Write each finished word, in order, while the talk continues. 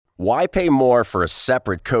Why pay more for a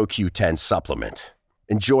separate CoQ10 supplement?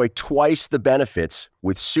 Enjoy twice the benefits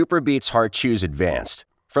with SuperBeets Heart Chews Advanced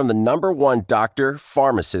from the #1 doctor,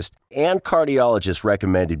 pharmacist, and cardiologist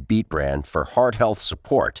recommended beet brand for heart health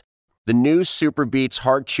support. The new SuperBeets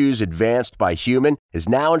Heart Chews Advanced by Human is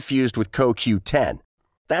now infused with CoQ10.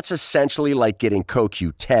 That's essentially like getting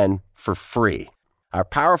CoQ10 for free. Our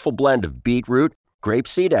powerful blend of beetroot,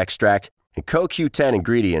 grapeseed extract, and CoQ10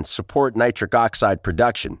 ingredients support nitric oxide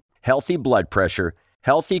production, healthy blood pressure,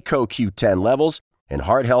 healthy CoQ10 levels, and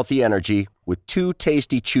heart-healthy energy with 2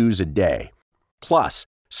 tasty chews a day. Plus,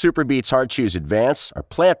 SuperBeets Heart Chews Advance are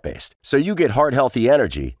plant-based, so you get heart-healthy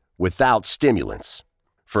energy without stimulants.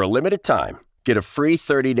 For a limited time, get a free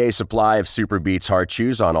 30-day supply of SuperBeets Heart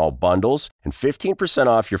Chews on all bundles and 15%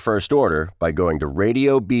 off your first order by going to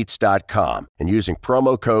radiobeats.com and using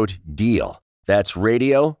promo code DEAL. That's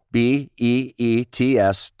radio, BEETS.com,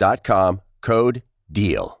 code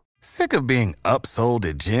DEAL. Sick of being upsold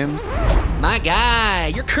at gyms? My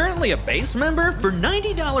guy, you're currently a base member? For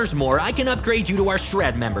 $90 more, I can upgrade you to our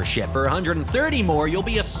Shred membership. For $130 more, you'll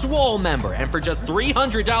be a Swole member. And for just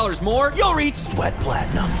 $300 more, you'll reach Sweat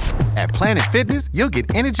Platinum. At Planet Fitness, you'll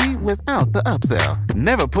get energy without the upsell.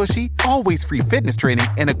 Never pushy, always free fitness training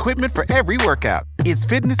and equipment for every workout. It's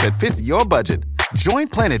fitness that fits your budget. Join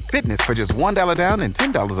Planet Fitness for just $1 down and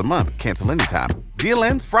 $10 a month. Cancel anytime. Deal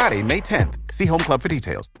ends Friday, May 10th. See Home Club for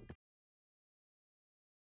details.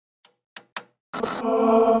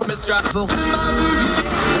 With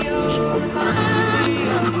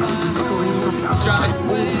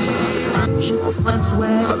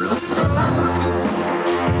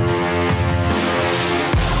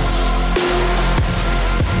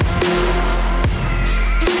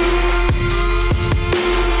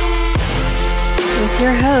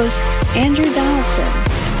your host, Andrew Donaldson.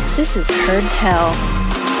 This is Heard Tell.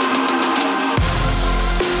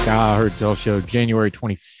 Heard Tell Show, January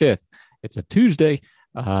 25th. It's a Tuesday,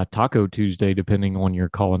 Taco Tuesday, depending on your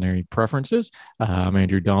culinary preferences. I'm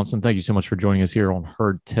Andrew Donaldson. Thank you so much for joining us here on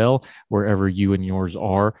Heard Tell, wherever you and yours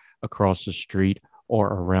are across the street or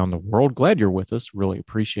around the world. Glad you're with us. Really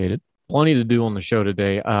appreciate it. Plenty to do on the show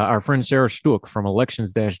today. Our friend Sarah Stuck from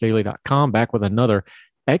elections-daily.com back with another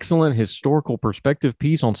excellent historical perspective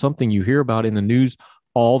piece on something you hear about in the news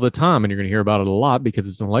all the time, and you're going to hear about it a lot because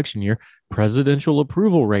it's an election year, presidential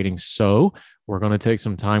approval ratings. So we're going to take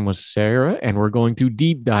some time with Sarah, and we're going to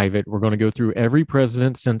deep dive it. We're going to go through every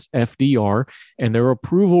president since FDR and their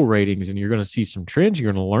approval ratings, and you're going to see some trends.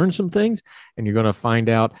 You're going to learn some things, and you're going to find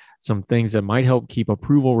out some things that might help keep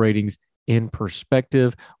approval ratings in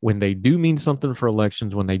perspective when they do mean something for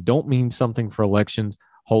elections, when they don't mean something for elections.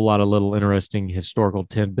 Whole lot of little interesting historical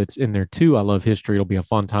tidbits in there too. I love history. It'll be a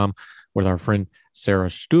fun time with our friend Sarah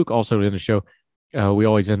Stuck. Also in the show, we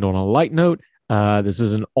always end on a light note. This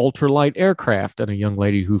is an ultralight aircraft and a young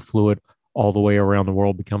lady who flew it all the way around the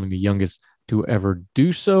world, becoming the youngest to ever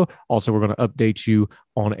do so. Also, we're going to update you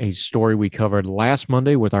on a story we covered last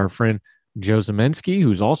Monday with our friend Joe Zemensky,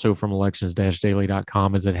 who's also from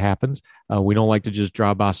elections-daily.com as it happens. We don't like to just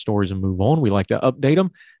drive by stories and move on. We like to update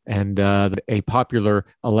them. And a popular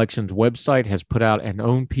elections website has put out an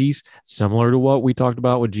own piece similar to what we talked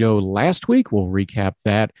about with Joe last week. We'll recap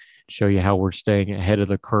that, show you how we're staying ahead of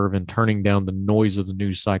the curve and turning down the noise of the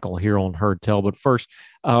news cycle here on Heard Tell. But first,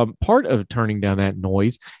 part of turning down that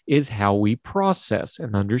noise is how we process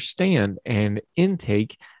and understand and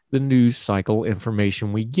intake the news cycle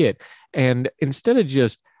information we get. And instead of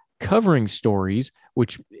just covering stories,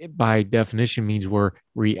 which by definition means we're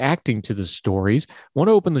reacting to the stories, I want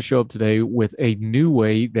to open the show up today with a new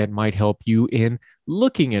way that might help you in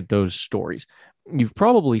looking at those stories. You've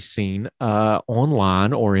probably seen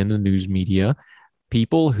online or in the news media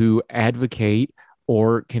people who advocate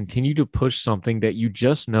or continue to push something that you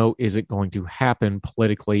just know isn't going to happen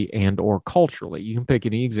politically and or culturally. You can pick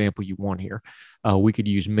any example you want here. We could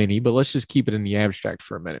use many, but let's just keep it in the abstract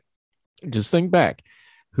for a minute. Just think back.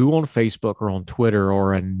 Who on Facebook or on Twitter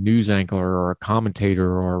or a news anchor or a commentator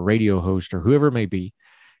or a radio host or whoever it may be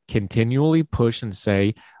continually push and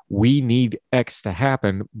say, we need X to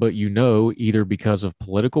happen, but either because of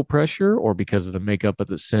political pressure or because of the makeup of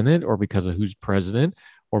the Senate or because of who's president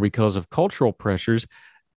or because of cultural pressures,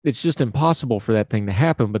 it's just impossible for that thing to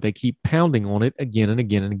happen, but they keep pounding on it again and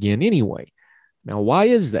again and again anyway. Now, why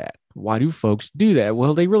is that? Why do folks do that?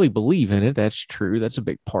 Well, they really believe in it. That's true. That's a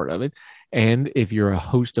big part of it. And if you're a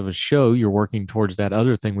host of a show, you're working towards that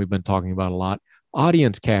other thing we've been talking about a lot,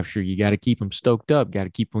 audience capture. You got to keep them stoked up, got to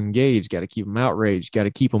keep them engaged, got to keep them outraged, got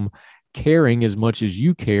to keep them caring as much as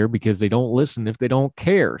you care because they don't listen if they don't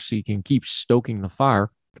care. So you can keep stoking the fire.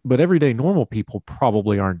 But everyday normal people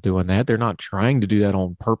probably aren't doing that. They're not trying to do that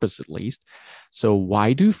on purpose, at least. So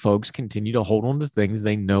why do folks continue to hold on to things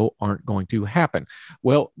they know aren't going to happen?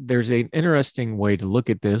 Well, there's an interesting way to look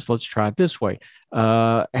at this. Let's try it this way.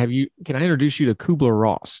 Can I introduce you to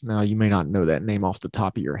Kubler-Ross? Now, you may not know that name off the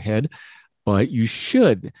top of your head, but you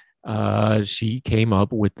should. She came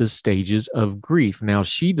up with the stages of grief. Now,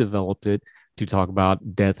 she developed it to talk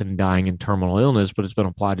about death and dying and terminal illness, but it's been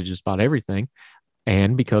applied to just about everything.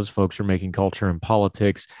 And because folks are making culture and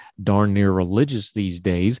politics darn near religious these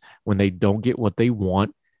days, when they don't get what they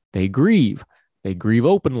want, they grieve. They grieve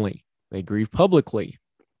openly. They grieve publicly.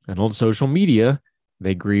 And on social media,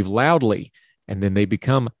 they grieve loudly. And then they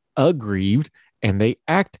become aggrieved and they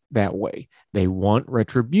act that way. They want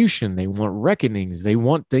retribution. They want reckonings. They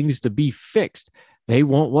want things to be fixed. They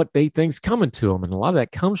want what they think's coming to them. And a lot of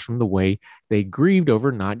that comes from the way they grieved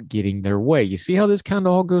over not getting their way. You see how this kind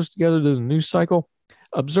of all goes together to the news cycle?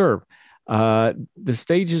 Observe. The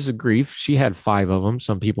stages of grief, she had 5 of them.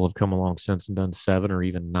 Some people have come along since and done 7 or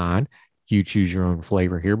even 9. You choose your own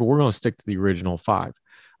flavor here, but we're going to stick to the original 5.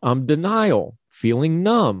 Denial, feeling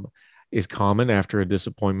numb, is common after a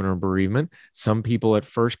disappointment or bereavement. Some people at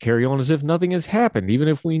first carry on as if nothing has happened, even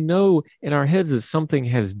if we know in our heads that something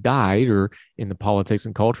has died, or in the politics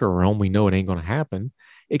and culture realm, we know it ain't going to happen.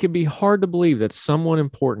 It can be hard to believe that someone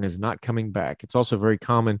important is not coming back. It's also very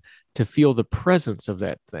common to feel the presence of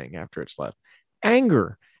that thing after it's left.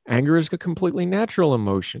 Anger. Anger is a completely natural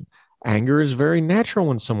emotion. Anger is very natural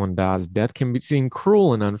when someone dies. Death can seem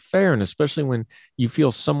cruel and unfair, and especially when you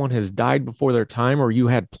feel someone has died before their time or you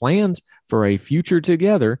had plans for a future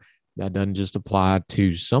together. That doesn't just apply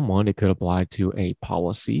to someone. It could apply to a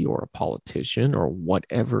policy or a politician or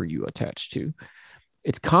whatever you attach to.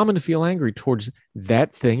 It's common to feel angry towards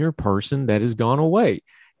that thing or person that has gone away.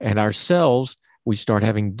 And ourselves, we start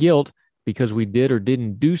having guilt because we did or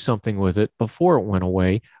didn't do something with it before it went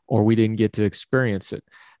away, or we didn't get to experience it.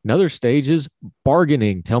 Another stage is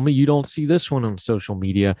bargaining. Tell me you don't see this one on social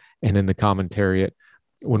media and in the commentariat.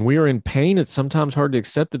 When we are in pain, it's sometimes hard to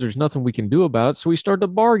accept that there's nothing we can do about it, so we start to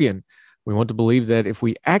bargain. We want to believe that if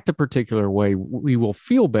we act a particular way, we will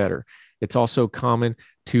feel better. It's also common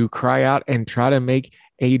to cry out and try to make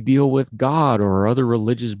a deal with God or other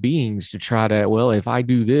religious beings to try to, well, if I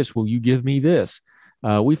do this, will you give me this?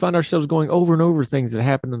 We find ourselves going over and over things that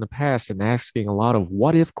happened in the past and asking a lot of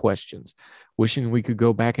what if questions, wishing we could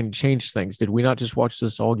go back and change things. Did we not just watch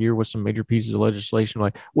this all year with some major pieces of legislation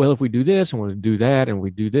like, well, if we do this and we do that and we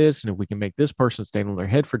do this, and if we can make this person stand on their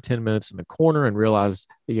head for 10 minutes in the corner and realize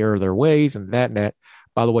the error of their ways and that and that.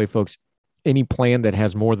 By the way, folks, any plan that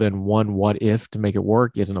has more than one what if to make it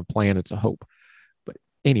work isn't a plan, it's a hope. But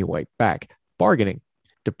anyway, back. Bargaining.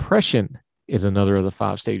 Depression is another of the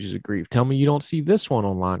 5 stages of grief. Tell me you don't see this one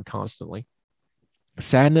online constantly.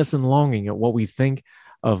 Sadness and longing at what we think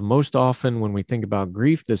of most often when we think about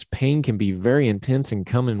grief. This pain can be very intense and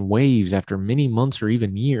come in waves after many months or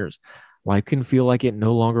even years. Life can feel like it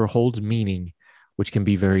no longer holds meaning, which can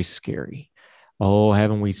be very scary. Oh,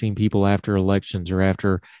 haven't we seen people after elections or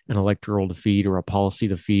after an electoral defeat or a policy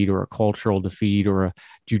defeat or a cultural defeat or a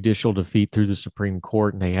judicial defeat through the Supreme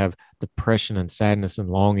Court, and they have depression and sadness and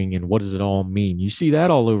longing, and what does it all mean? You see that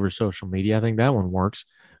all over social media. I think that one works.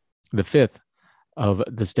 The 5th of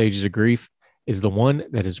the stages of grief is the one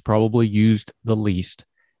that is probably used the least: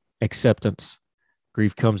 acceptance.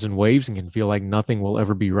 Grief comes in waves and can feel like nothing will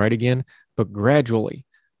ever be right again, but gradually,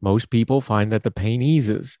 most people find that the pain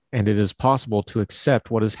eases and it is possible to accept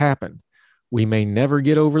what has happened. We may never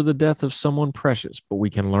get over the death of someone precious, but we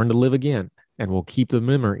can learn to live again, and we'll keep the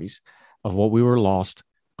memories of what we were lost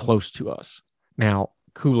close to us. Now,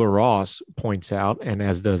 Kubler-Ross points out, and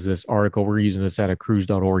as does this article, we're using this out of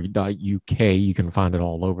cruise.org.uk. You can find it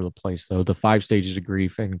all over the place, though. The 5 stages of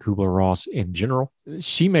grief and Kubler-Ross in general.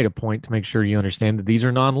 She made a point to make sure you understand that these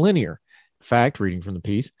are nonlinear. In fact, reading from the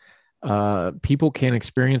piece, people can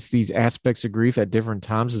experience these aspects of grief at different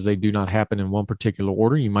times, as they do not happen in one particular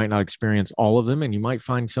order. You might not experience all of them, and you might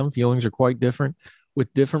find some feelings are quite different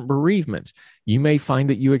with different bereavements. You may find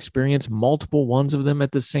that you experience multiple ones of them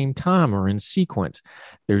at the same time or in sequence.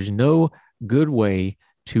 There's no good way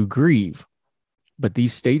to grieve, but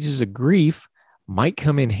these stages of grief might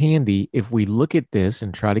come in handy if we look at this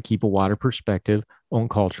and try to keep a wider perspective on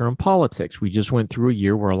culture and politics. We just went through a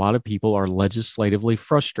year where a lot of people are legislatively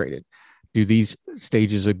frustrated. Do these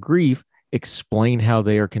stages of grief explain how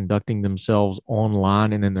they are conducting themselves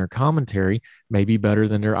online and in their commentary maybe better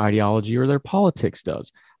than their ideology or their politics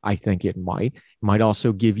does? I think it might. It might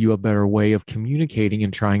also give you a better way of communicating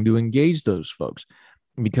and trying to engage those folks.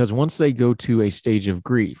 Because once they go to a stage of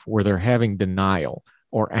grief where they're having denial,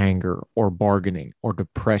 or anger or bargaining or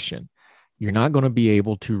depression. You're not going to be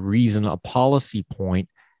able to reason a policy point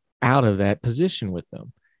out of that position with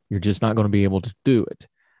them. You're just not going to be able to do it.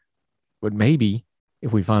 But maybe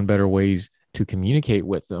if we find better ways to communicate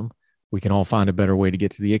with them, we can all find a better way to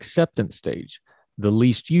get to the acceptance stage, the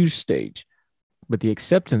least used stage. But the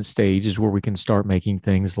acceptance stage is where we can start making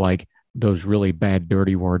things like those really bad,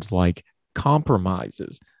 dirty words like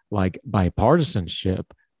compromises, like bipartisanship,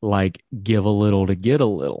 like give a little to get a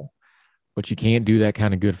little. But you can't do that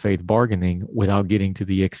kind of good faith bargaining without getting to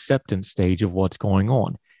the acceptance stage of what's going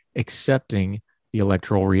on, accepting the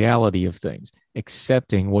electoral reality of things,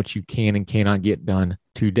 accepting what you can and cannot get done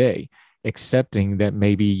today, accepting that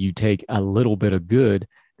maybe you take a little bit of good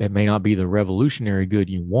that may not be the revolutionary good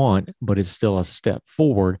you want, but it's still a step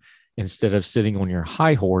forward instead of sitting on your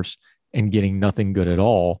high horse and getting nothing good at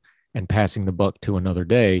all and passing the buck to another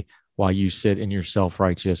day while you sit in your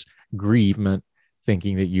self-righteous grievement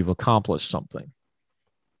thinking that you've accomplished something.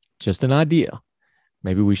 Just an idea.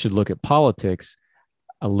 Maybe we should look at politics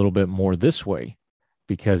a little bit more this way,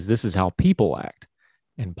 because this is how people act.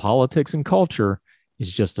 And politics and culture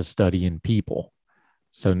is just a study in people.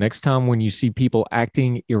 So next time when you see people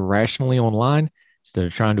acting irrationally online, instead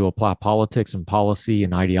of trying to apply politics and policy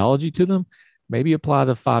and ideology to them, maybe apply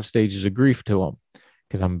the 5 stages of grief to them,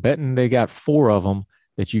 because I'm betting they got 4 of them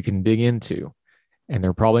that you can dig into. And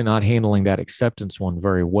they're probably not handling that acceptance one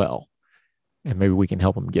very well. And maybe we can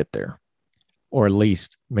help them get there, or at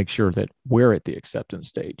least make sure that we're at the acceptance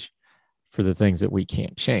stage for the things that we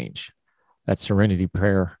can't change. That serenity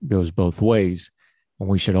prayer goes both ways, and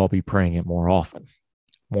we should all be praying it more often.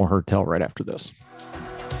 More Heard Tell right after this.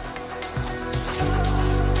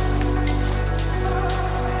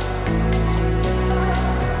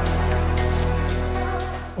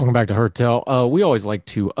 Welcome back to Heard Tell. We always like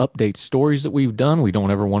to update stories that we've done. We don't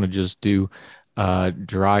ever want to just do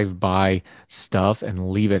drive-by stuff and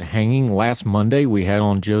leave it hanging. Last Monday, we had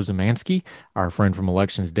on Joe Zemansky, our friend from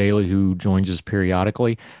Elections Daily, who joins us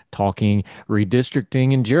periodically, talking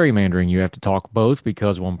redistricting and gerrymandering. You have to talk both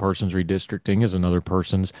because one person's redistricting is another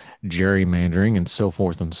person's gerrymandering, and so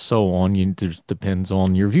forth and so on. It just depends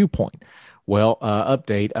on your viewpoint. Well,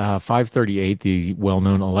 update, 538, the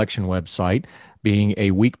well-known election website, being a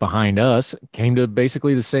week behind us, came to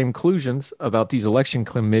basically the same conclusions about these election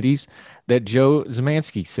committees that Joe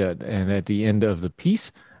Zemansky said. And at the end of the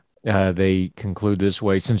piece, they conclude this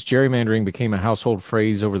way: since gerrymandering became a household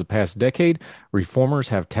phrase over the past decade, reformers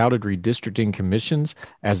have touted redistricting commissions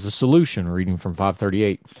as the solution, reading from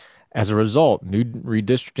 538. As a result, new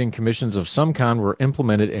redistricting commissions of some kind were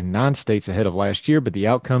implemented in 9 states ahead of last year, but the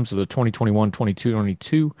outcomes of the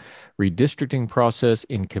 2021-22 redistricting process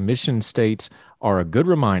in commission states are a good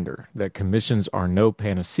reminder that commissions are no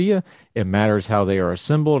panacea. It matters how they are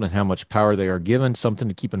assembled and how much power they are given. Something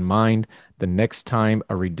to keep in mind the next time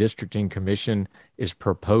a redistricting commission is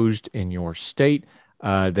proposed in your state.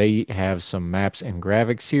 They have some maps and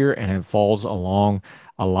graphics here, and it falls along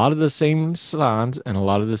a lot of the same signs and a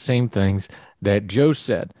lot of the same things that Joe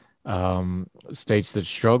said. States that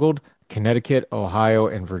struggled, Connecticut, Ohio,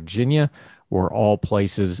 and Virginia, were all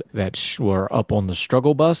places that were up on the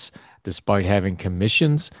struggle bus, despite having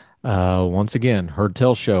commissions. Once again, Heard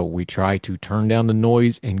Tell Show, we try to turn down the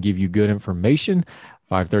noise and give you good information.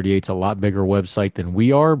 538 is a lot bigger website than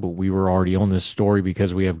we are, but we were already on this story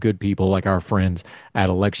because we have good people like our friends at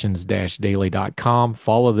elections-daily.com.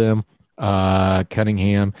 Follow them.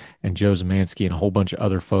 Cunningham and Joe Zemansky and a whole bunch of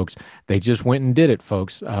other folks. They just went and did it,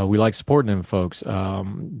 folks. We like supporting them, folks.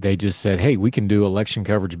 They just said, hey, we can do election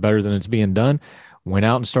coverage better than it's being done. Went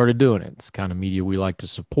out and started doing it. It's the kind of media we like to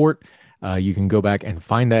support. You can go back and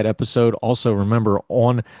find that episode. Also, remember,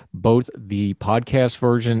 on both the podcast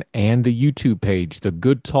version and the YouTube page, the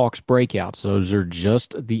Good Talks breakouts, those are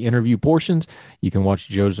just the interview portions. You can watch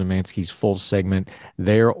Joe Zemansky's full segment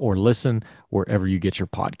there or listen wherever you get your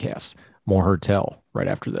podcasts. More Heard Tell right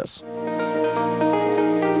after this.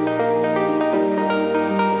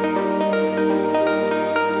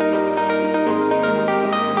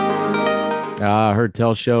 Heard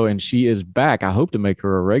Tell Show, and she is back. I hope to make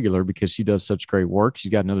her a regular because she does such great work.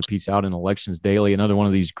 She's got another piece out in Elections Daily, another one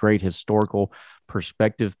of these great historical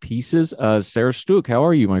perspective pieces. Sarah Stuck, how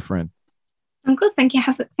are you, my friend? I'm good. Thank you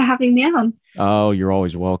for having me on. Oh, you're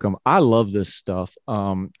always welcome. I love this stuff.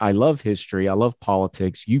 I love history. I love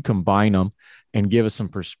politics. You combine them and give us some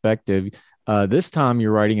perspective. This time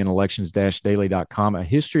you're writing in elections-daily.com, a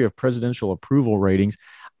history of presidential approval ratings.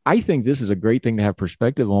 I think this is a great thing to have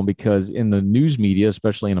perspective on because in the news media,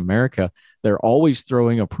 especially in America, they're always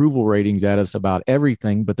throwing approval ratings at us about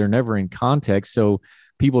everything, but they're never in context. So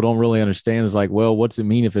people don't really understand is like, well, what's it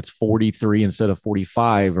mean if it's 43 instead of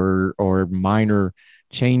 45 or minor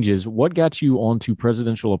changes? What got you onto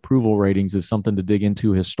presidential approval ratings is something to dig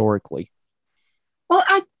into historically. Well,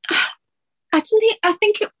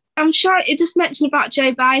 I'm sure it just mentioned about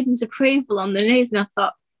Joe Biden's approval on the news, and I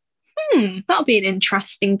thought, that'll be an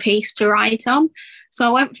interesting piece to write on. So I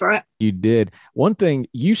went for it. You did. One thing,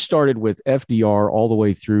 you started with FDR all the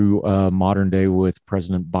way through modern day with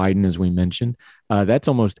President Biden, as we mentioned. That's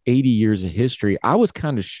almost 80 years of history. I was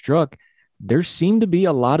kind of struck. There seemed to be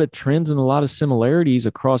a lot of trends and a lot of similarities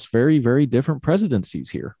across very, very different presidencies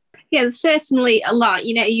here. Yeah, there's certainly a lot.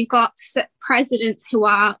 You've got presidents who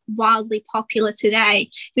are wildly popular today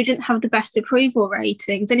who didn't have the best approval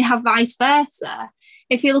ratings, and you have vice versa.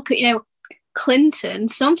 If you look at, Clinton,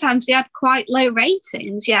 sometimes he had quite low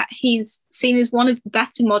ratings, yet he's seen as one of the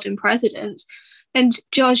better modern presidents. And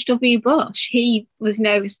George W. Bush, he was,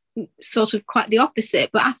 sort of quite the opposite.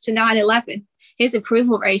 But after 9/11, his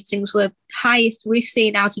approval ratings were highest we've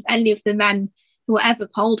seen out of any of the men who were ever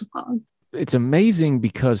polled upon. It's amazing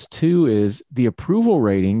because, too, is the approval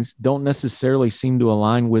ratings don't necessarily seem to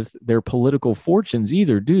align with their political fortunes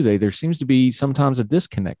either, do they? There seems to be sometimes a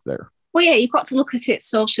disconnect there. Well, yeah, you've got to look at it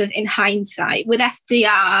sort of in hindsight. With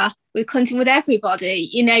FDR, with Clinton, with everybody,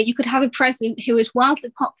 you could have a president who was wildly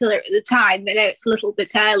popular at the time. I know it's a little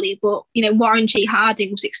bit early, but, Warren G.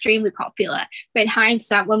 Harding was extremely popular. But in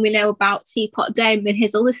hindsight, when we know about Teapot Dome and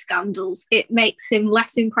his other scandals, it makes him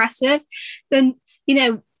less impressive. Then,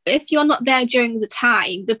 if you're not there during the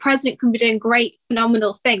time, the president can be doing great,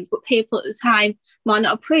 phenomenal things, but people at the time might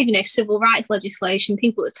not approve. Civil rights legislation,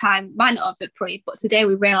 people at the time might not have approved, but today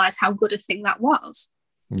we realize how good a thing that was.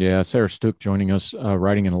 Yeah, Sarah Stook joining us,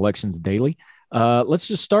 writing in Elections Daily. Let's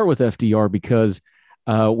just start with FDR because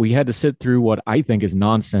we had to sit through what I think is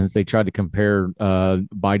nonsense. They tried to compare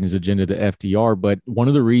Biden's agenda to FDR, but one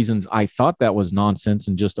of the reasons I thought that was nonsense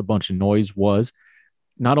and just a bunch of noise was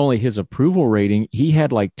not only his approval rating, he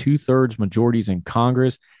had like 2/3 majorities in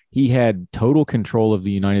Congress. He had total control of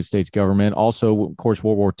the United States government. Also, of course,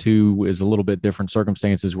 World War II is a little bit different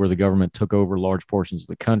circumstances where the government took over large portions of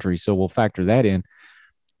the country. So we'll factor that in.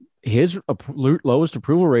 His lowest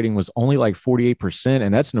approval rating was only like 48%.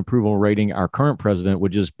 And that's an approval rating our current president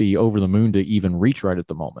would just be over the moon to even reach right at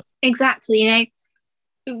the moment. Exactly.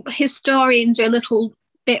 Historians are a little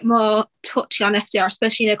bit more touchy on FDR,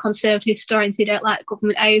 especially conservative historians who don't like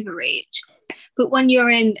government overreach. But when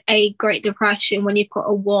you're in a Great Depression, when you've got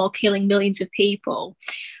a war killing millions of people,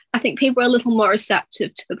 I think people are a little more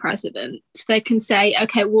receptive to the president. They can say,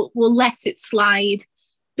 okay, we'll let it slide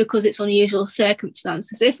because it's unusual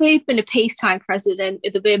circumstances. If he'd been a peacetime president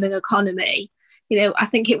with a booming economy, I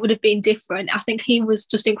think it would have been different. I think he was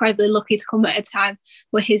just incredibly lucky to come at a time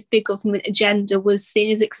where his big government agenda was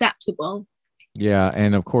seen as acceptable. Yeah.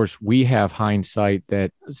 And of course, we have hindsight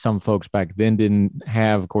that some folks back then didn't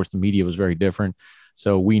have. Of course, the media was very different.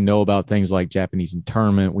 So we know about things like Japanese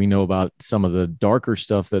internment. We know about some of the darker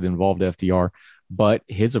stuff that involved FDR, but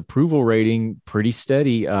his approval rating pretty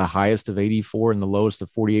steady, highest of 84 and the lowest of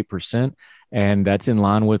 48%. And that's in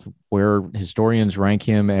line with where historians rank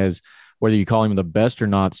him as, whether you call him the best or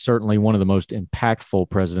not, certainly one of the most impactful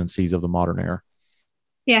presidencies of the modern era.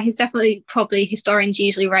 Yeah, he's definitely probably historians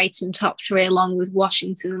usually rate him top 3 along with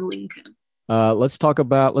Washington and Lincoln. Let's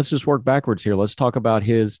just work backwards here. Let's talk about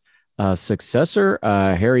his successor,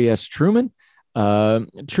 Harry S. Truman.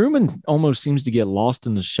 Truman almost seems to get lost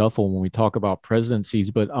in the shuffle when we talk about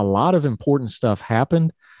presidencies, but a lot of important stuff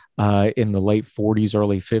happened in the late 40s,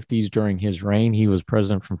 early 50s during his reign. He was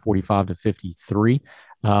president from 45 to 53.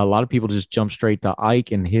 A lot of people just jump straight to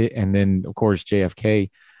Ike and then, of course,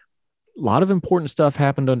 JFK. A lot of important stuff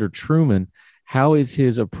happened under Truman. How is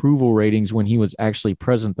his approval ratings when he was actually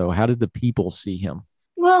president, though? How did the people see him?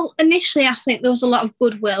 Well, initially, I think there was a lot of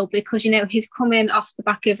goodwill because, he's coming off the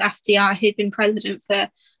back of FDR, who'd been president for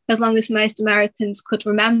as long as most Americans could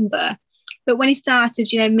remember. But when he started,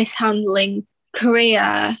 mishandling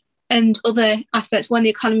Korea and other aspects, when the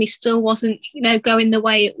economy still wasn't, going the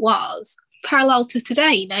way it was, parallel to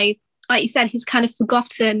today, like you said, he's kind of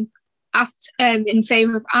forgotten in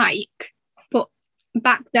favour of Ike. But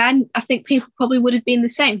back then, I think people probably would have been the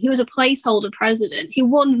same. He was a placeholder president. He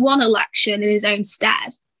won one election in his own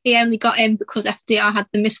stead. He only got in because FDR had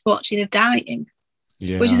the misfortune of dying,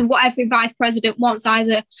 which is what every vice president wants,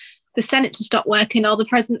 either the Senate to stop working or the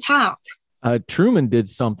president's heart. Truman did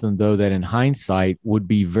something, though, that in hindsight would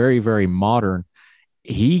be very, very modern.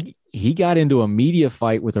 He he got into a media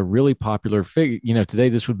fight with a really popular figure. You know, today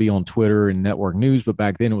this would be on Twitter and network news, but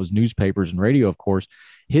back then it was newspapers and radio, of course.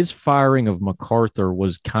 His firing of MacArthur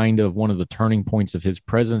was kind of one of the turning points of his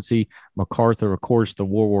presidency. MacArthur, of course, the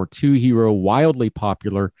World War II hero, wildly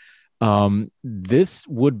popular. This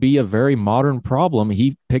would be a very modern problem.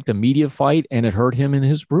 He picked a media fight and it hurt him in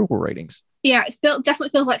his approval ratings. Yeah, it definitely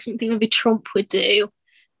feels like something maybe Trump would do.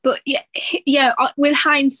 But yeah, with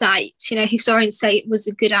hindsight, you know, historians say it was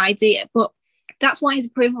a good idea, but that's why his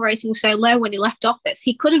approval rating was so low when he left office.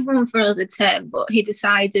 He could have run for another term, but he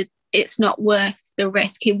decided it's not worth the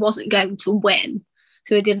risk. He wasn't going to win,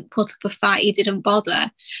 so he didn't put up a fight. He didn't bother.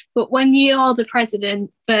 But when you're the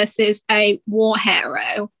president versus a war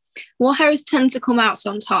heroes tend to come out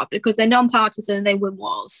on top because they're non-partisan and they win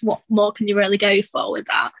wars. What more can you really go for with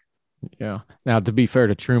that? Yeah. Now, to be fair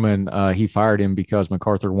to Truman, he fired him because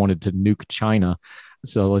MacArthur wanted to nuke China.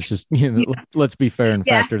 So let's just, let's be fair and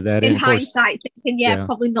factor that in. In hindsight, thinking,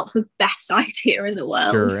 probably not the best idea in the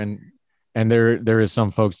world. Sure. And there is some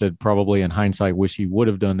folks that probably in hindsight wish he would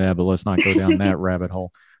have done that, but let's not go down that rabbit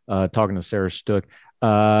hole. Talking to Sarah Stook.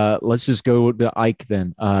 Let's just go to Ike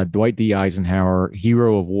then. Dwight D. Eisenhower,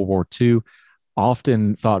 hero of World War II.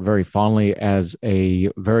 Often thought very fondly as a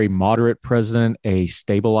very moderate president, a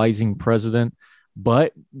stabilizing president,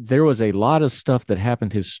 but there was a lot of stuff that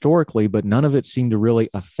happened historically, but none of it seemed to really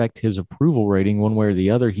affect his approval rating one way or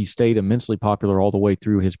the other. He stayed immensely popular all the way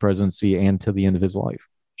through his presidency and to the end of his life.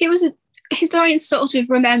 He was historians sort of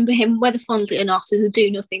remember him, whether fondly or not, as a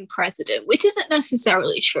do-nothing president, which isn't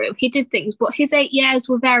necessarily true. He did things, but his 8 years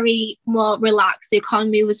were very more relaxed. The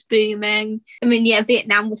economy was booming. I mean,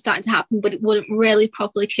 Vietnam was starting to happen, but it wouldn't really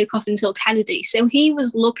properly kick off until Kennedy. So he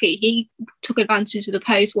was lucky. He took advantage of the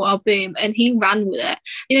post-war boom and he ran with it.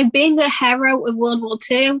 You know, being a hero of World War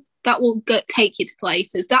II, that will take you to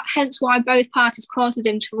places. Hence why both parties courted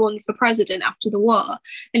him to run for president after the war,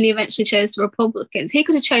 and he eventually chose the Republicans. He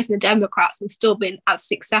could have chosen the Democrats and still been as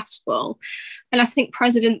successful. And I think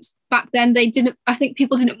presidents back then, I think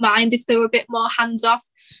people didn't mind if they were a bit more hands-off,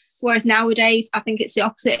 whereas nowadays, I think it's the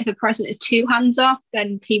opposite. If a president is too hands-off,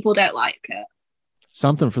 then people don't like it.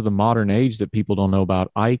 Something for the modern age that people don't know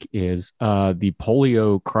about Ike is the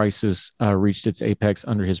polio crisis reached its apex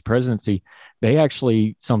under his presidency. They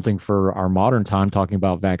actually, something for our modern time, talking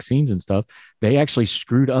about vaccines and stuff, they actually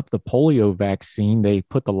screwed up the polio vaccine. They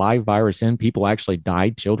put the live virus in. People actually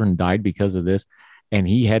died. Children died because of this. And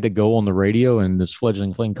he had to go on the radio and this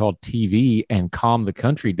fledgling thing called TV and calm the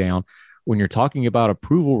country down. When you're talking about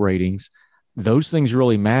approval ratings, those things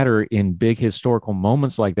really matter in big historical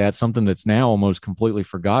moments like that, something that's now almost completely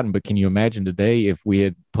forgotten. But can you imagine today if we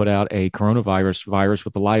had put out a coronavirus virus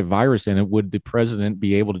with a live virus in it, would the president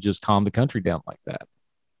be able to just calm the country down like that?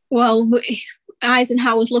 Well,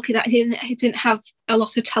 Eisenhower was lucky that he didn't have a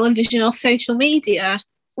lot of television or social media,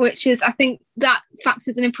 which is, I think that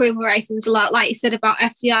factors in approval ratings a lot. Like you said about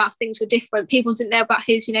FDR, things were different. People didn't know about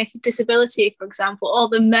his disability, for example. All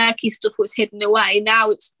the murky stuff was hidden away. Now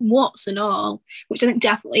it's warts and all, which I think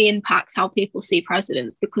definitely impacts how people see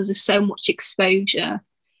presidents because there's so much exposure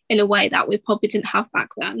in a way that we probably didn't have back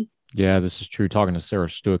then. Yeah, this is true. Talking to Sarah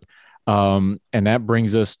Stook. And that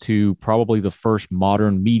brings us to probably the first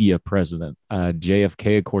modern media president.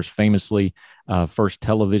 JFK, of course, famously first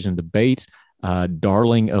television debate.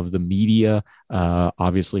 Darling of the media,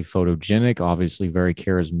 obviously photogenic, obviously very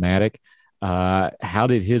charismatic. How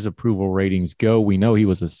did his approval ratings go? We know he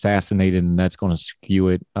was assassinated, and that's going to skew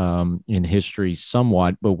it in history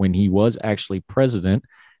somewhat. But when he was actually president,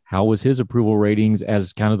 how was his approval ratings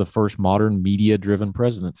as kind of the first modern media-driven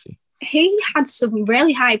presidency? He had some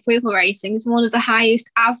really high approval ratings, one of the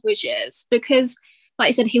highest averages, because, like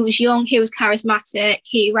I said, he was young, he was charismatic,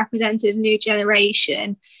 he represented a new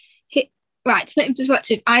generation. Right, to put it in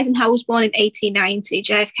perspective, Eisenhower was born in 1890,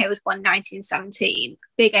 JFK was born in 1917,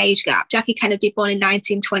 big age gap. Jackie Kennedy born in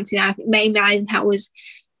 1929, I think maybe Eisenhower was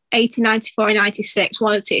 1894 and 96,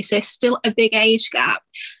 one or two, so still a big age gap.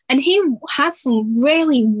 And he had some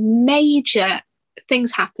really major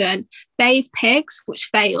things happen. Bay of Pigs, which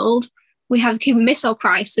failed. We have the Cuban Missile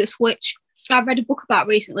Crisis, which I've read a book about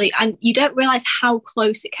recently, and you don't realise how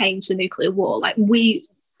close it came to nuclear war. Like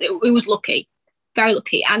it was lucky, very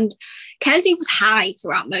lucky. And Kennedy was high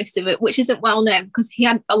throughout most of it, which isn't well known because he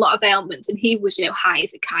had a lot of ailments and he was, high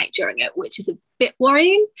as a kite during it, which is a bit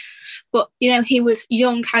worrying. But, he was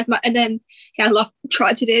young, charismatic, and then he had a lot of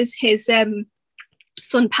tragedies. His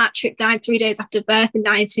son Patrick died 3 days after birth in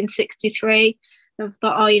 1963. And I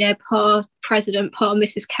thought, poor President, poor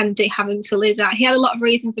Mrs. Kennedy having to lose out. He had a lot of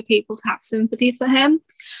reason for people to have sympathy for him.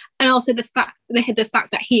 And also the fact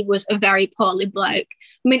that he was a very poorly bloke.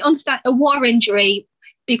 I mean, understand a war injury,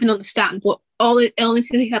 you can understand. But all the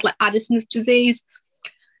illnesses he had, like Addison's disease,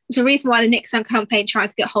 there's a reason why the Nixon campaign tried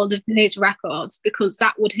to get hold of those records, because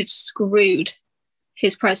that would have screwed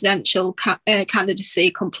his presidential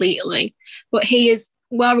candidacy completely. But he is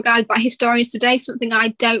well regarded by historians today, something I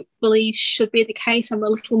don't believe should be the case. I'm a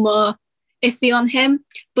little more iffy on him,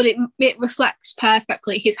 but it reflects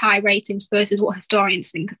perfectly his high ratings versus what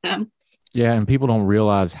historians think of him. Yeah, and people don't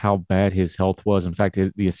realize how bad his health was. In fact,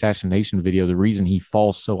 the assassination video, the reason he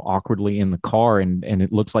falls so awkwardly in the car and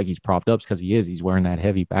it looks like he's propped up is because he's wearing that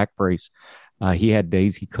heavy back brace. He had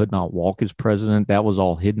days he could not walk as president. That was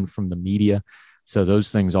all hidden from the media. So those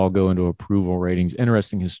things all go into approval ratings.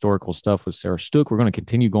 Interesting historical stuff with Sarah Stook. We're going to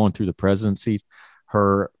continue going through the presidencies.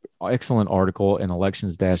 Her excellent article in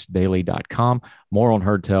elections-daily.com. More on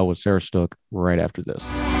Heard Tell with Sarah Stook right after this.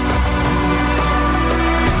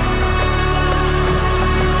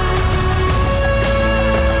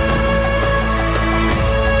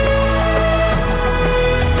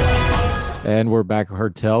 And we're back at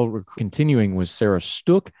Heard Tell. We're continuing with Sarah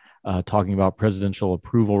Stook, talking about presidential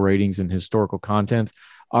approval ratings and historical content.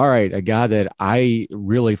 All right, a guy that I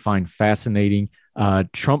really find fascinating,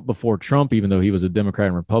 Trump before Trump, even though he was a Democrat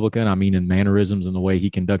and Republican, I mean in mannerisms and the way he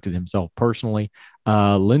conducted himself personally.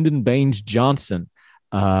 Lyndon Baines Johnson,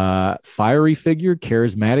 fiery figure,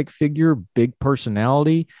 charismatic figure, big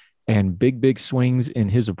personality, and big swings in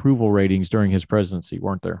his approval ratings during his presidency,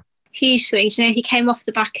 weren't there? Huge swings. You know, he came off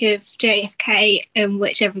the back of JFK,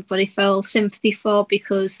 which everybody felt sympathy for,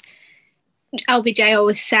 because LBJ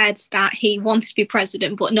always said that he wanted to be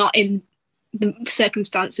president, but not in the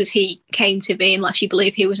circumstances he came to be, unless you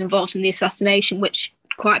believe he was involved in the assassination, which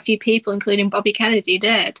quite a few people, including Bobby Kennedy,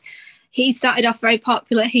 did. He started off very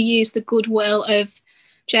popular. He used the goodwill of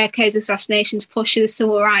JFK's assassination to push the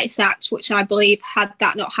Civil Rights Act, which I believe, had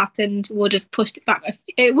that not happened, would have pushed it back.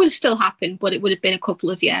 It would have still happened, but it would have been a couple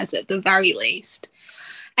of years at the very least.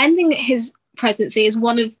 Ending his presidency is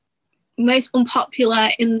one of the most unpopular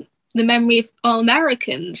in the memory of all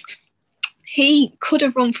Americans. He could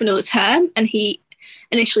have run for another term, and he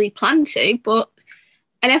initially planned to, but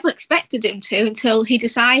I never expected him to until he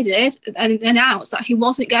decided and announced that he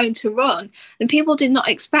wasn't going to run. And people did not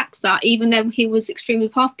expect that, even though he was extremely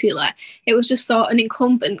popular. It was just thought an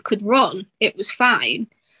incumbent could run. It was fine.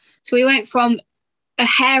 So we went from a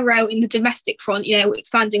hero in the domestic front, you know,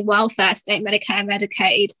 expanding welfare, state Medicare,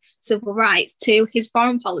 Medicaid, civil rights, to his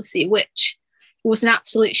foreign policy, which was an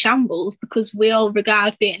absolute shambles, because we all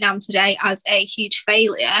regard Vietnam today as a huge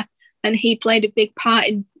failure. And he played a big part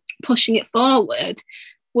in pushing it forward,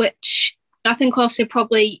 which I think also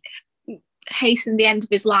probably hastened the end of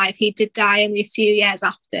his life. He did die only a few years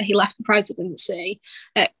after he left the presidency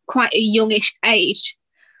at quite a youngish age.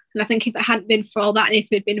 And I think if it hadn't been for all that, and if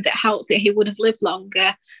he'd been a bit healthier, he would have lived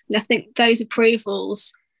longer. And I think those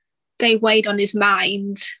approvals, they weighed on his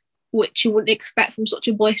mind, which you wouldn't expect from such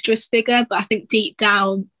a boisterous figure. But I think deep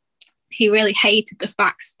down, he really hated the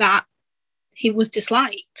fact that he was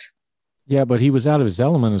disliked. Yeah, but he was out of his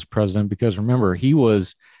element as president, because remember, he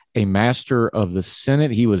was a master of the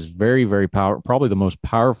Senate. He was very, very powerful, probably the most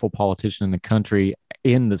powerful politician in the country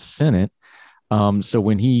in the Senate. So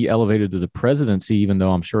when he elevated to the presidency, even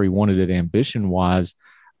though I'm sure he wanted it ambition-wise,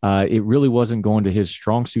 it really wasn't going to his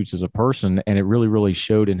strong suits as a person. And it really, really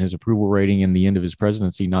showed in his approval rating in the end of his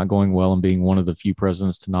presidency, not going well and being one of the few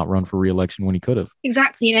presidents to not run for re-election when he could have.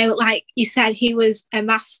 Exactly. You know, like you said, he was a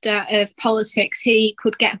master of politics. He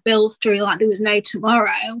could get bills through like there was no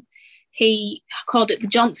tomorrow. He called it the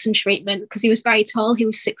Johnson treatment because he was very tall. He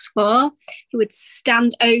was 6'4". He would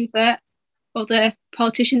stand over other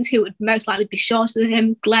politicians who would most likely be shorter than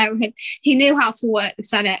him, glare at him. He knew how to work the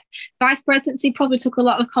Senate. Vice presidency probably took a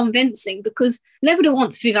lot of convincing, because nobody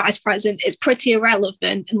wants to be vice president. It's pretty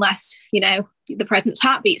irrelevant unless, you know, the president's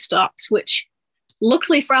heartbeat stops, which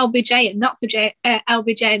luckily for LBJ and not for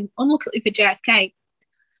LBJ and unluckily for JFK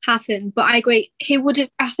happened. But I agree, he would have,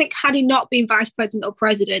 I think, had he not been vice president or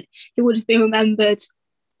president, he would have been remembered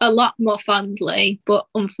a lot more fondly. But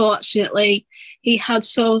unfortunately, he had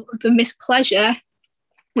so the mispleasure,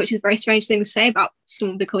 which is a very strange thing to say about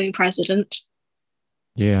someone becoming president.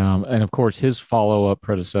 Yeah, and of course, his follow-up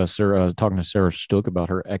predecessor, talking to Sarah Stook about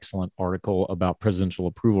her excellent article about presidential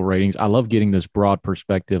approval ratings. I love getting this broad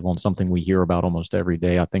perspective on something we hear about almost every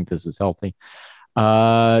day. I think this is healthy.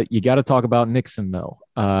 You got to talk about Nixon, though.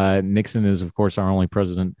 Nixon is, of course, our only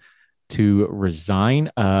president to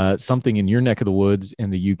resign. Something in your neck of the woods in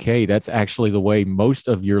the UK, that's actually the way most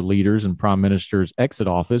of your leaders and prime ministers exit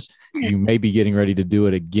office. You may be getting ready to do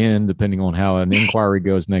it again, depending on how an inquiry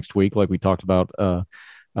goes next week, like we talked about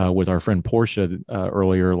with our friend Portia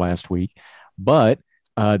earlier last week. But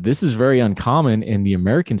This is very uncommon in the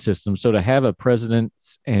American system. So to have a president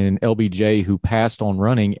and LBJ who passed on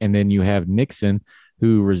running, and then you have Nixon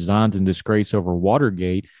who resigns in disgrace over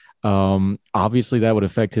Watergate, obviously that would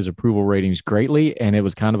affect his approval ratings greatly. And it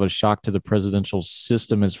was kind of a shock to the presidential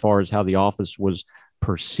system as far as how the office was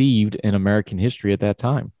perceived in American history at that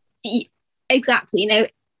time. Exactly.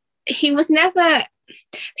 He was never,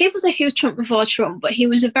 people say he was Trump before Trump, but he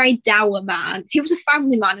was a very dour man. He was a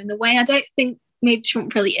family man in a way I don't think maybe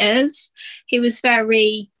Trump really is. He was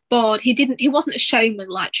very bored. He wasn't a showman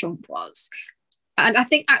like Trump was. And I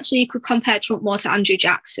think actually you could compare Trump more to Andrew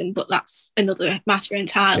Jackson, but that's another matter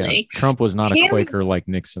entirely. Yeah, Trump was not a Quaker like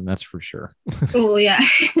Nixon, that's for sure. Oh, yeah.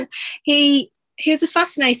 He was a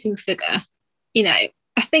fascinating figure.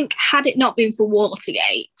 I think had it not been for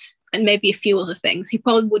Watergate and maybe a few other things, he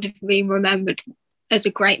probably would have been remembered as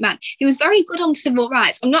a great man. He was very good on civil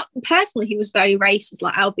rights. He was very racist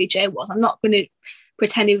like LBJ was. I'm not going to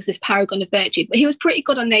pretend he was this paragon of virtue, but he was pretty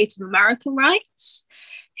good on Native American rights.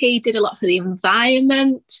 He did a lot for the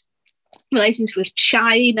environment. Relations with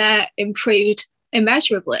China improved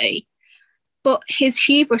immeasurably. But his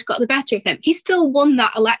hubris got the better of him. He still won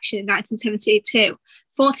that election in 1972,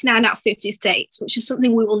 49 out of 50 states, which is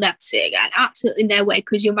something we will never see again. Absolutely no way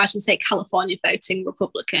could you imagine, say, California voting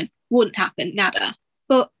Republican. Wouldn't happen, nada.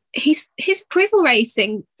 But his approval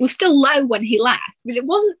rating was still low when he left, but it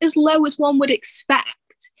wasn't as low as one would expect.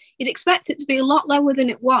 You'd expect it to be a lot lower than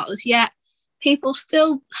it was, yet people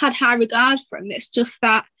still had high regard for him. It's just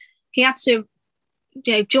that he had to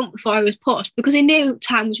jump before he was pushed because he knew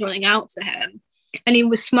time was running out for him. And he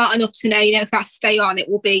was smart enough to know, if I stay on, it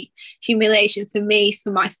will be humiliation for me,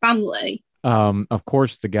 for my family. Of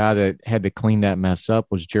course, the guy that had to clean that mess up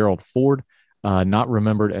was Gerald Ford, not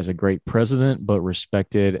remembered as a great president, but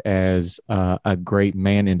respected as a great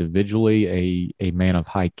man individually, a man of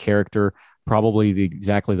high character, probably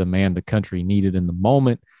exactly the man the country needed in the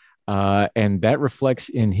moment. And that reflects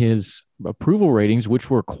in his approval ratings,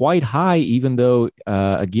 which were quite high, even though,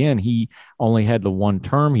 again, he only had the one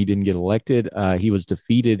term. He didn't get elected. He was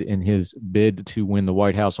defeated in his bid to win the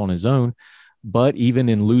White House on his own. But even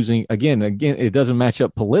in losing, again, it doesn't match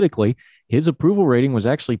up politically. His approval rating was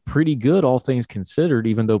actually pretty good, all things considered,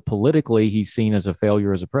 even though politically he's seen as a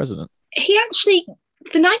failure as a president.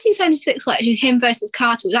 The 1976 election, him versus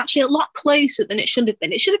Carter, was actually a lot closer than it should have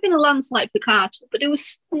been. It should have been a landslide for Carter, but it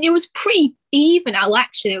was pretty even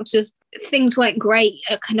election. It was just things weren't great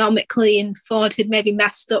economically, and Ford had maybe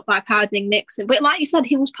messed up by pardoning Nixon. But like you said,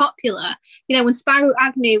 he was popular. When Spiro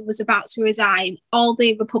Agnew was about to resign, all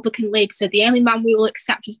the Republican leaders said the only man we will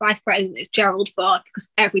accept as vice president is Gerald Ford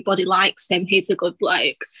because everybody likes him. He's a good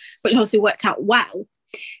bloke, but it also worked out well.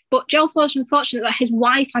 But Gerald Ford was unfortunate that his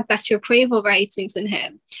wife had better approval ratings than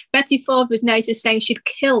him. Betty Ford was noted saying she'd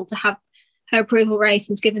kill to have her approval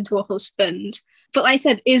ratings given to her husband. But like I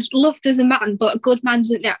said, is loved as a man, but a good man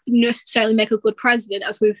doesn't necessarily make a good president,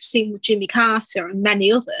 as we've seen with Jimmy Carter and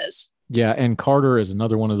many others. Yeah, and Carter is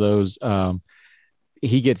another one of those.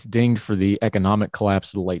 He gets dinged for the economic collapse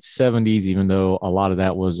of the late 70s, even though a lot of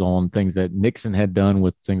that was on things that Nixon had done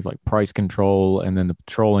with things like price control and then the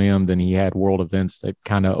petroleum. Then he had world events that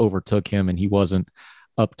kind of overtook him, and he wasn't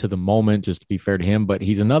up to the moment, just to be fair to him. But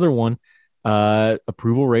he's another one.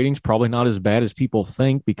 Approval ratings probably not as bad as people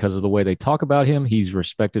think because of the way they talk about him. He's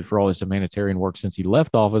respected for all his humanitarian work since he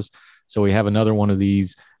left office. So we have another one of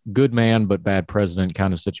these good man but bad president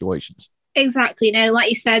kind of situations. Exactly. Like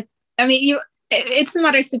you said, it doesn't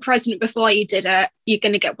matter if the president before you did it, you're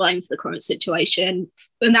going to get blamed for the current situation.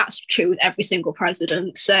 And that's true with every single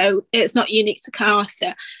president. So it's not unique to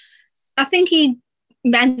Carter. I think he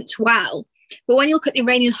meant well. But when you look at the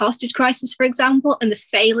Iranian hostage crisis, for example, and the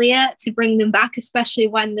failure to bring them back, especially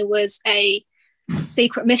when there was a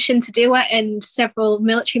secret mission to do it and several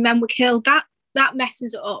military men were killed, that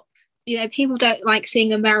messes it up. People don't like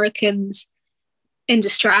seeing Americans in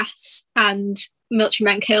distress and military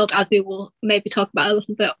men killed, as we will maybe talk about a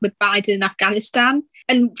little bit with Biden in Afghanistan.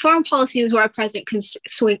 And foreign policy is where a president can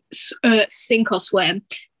sink or swim.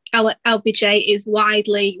 LBJ is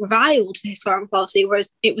widely reviled for his foreign policy,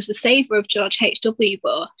 whereas it was the savior of George H.W.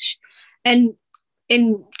 Bush. And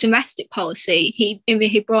in domestic policy, he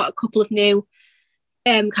brought a couple of new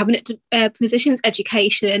cabinet positions,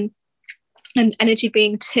 education and energy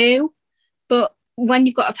being two. But when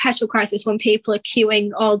you've got a petrol crisis, when people are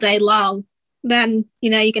queuing all day long, then,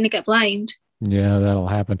 you're going to get blamed. Yeah, that'll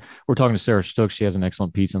happen. We're talking to Sarah Stokes. She has an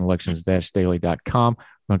excellent piece on elections-daily.com.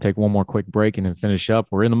 We're going to take one more quick break and then finish up.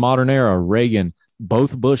 We're in the modern era. Reagan,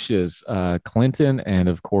 both Bushes, Clinton, and,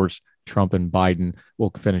 of course, Trump and Biden.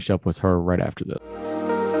 We'll finish up with her right after this.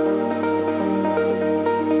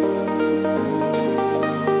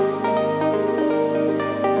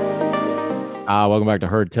 Welcome back to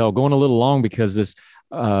Heard Tell. Going a little long because this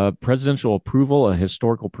presidential approval, a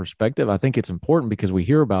historical perspective, I think it's important because we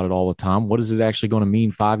hear about it all the time. What is it actually going to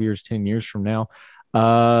mean 5 years, 10 years from now?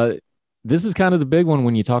 This is kind of the big one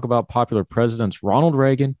when you talk about popular presidents. Ronald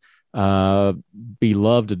Reagan,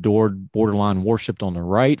 beloved, adored, borderline worshipped on the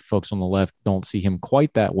right. Folks on the left don't see him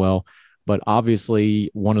quite that well, but obviously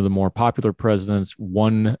one of the more popular presidents,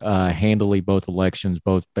 won handily both elections,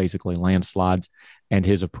 both basically landslides, and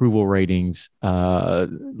his approval ratings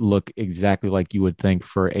look exactly like you would think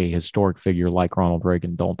for a historic figure like Ronald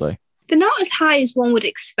Reagan, don't they? They're not as high as one would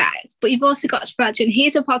expect, but you've also got to factor in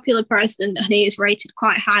he's a popular president and he is rated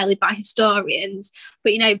quite highly by historians.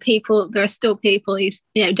 But, there are still people who,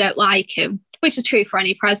 don't like him, which is true for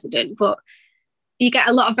any president. But you get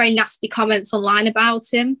a lot of very nasty comments online about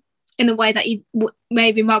him in the way that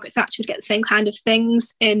maybe Margaret Thatcher would get the same kind of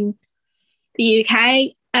things in the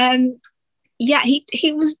UK.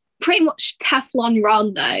 He was pretty much Teflon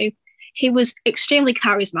Ron, though. He was extremely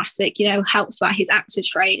charismatic, helped by his actor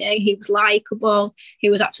training. He was likable. He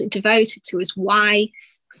was absolutely devoted to his wife.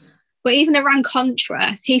 But even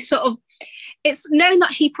Iran-Contra, it's known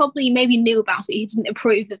that he probably maybe knew about it. He didn't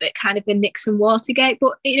approve of it, kind of in Nixon Watergate,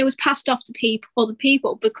 but it was passed off to other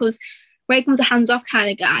people because Reagan was a hands-off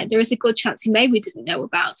kind of guy. There is a good chance he maybe didn't know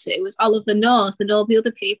about it. It was Oliver North and all the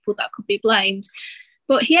other people that could be blamed.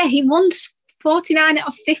 But yeah, he won 49 out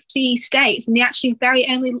of 50 states, and he actually very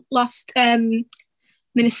only lost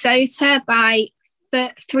Minnesota by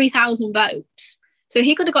 3,000 votes. So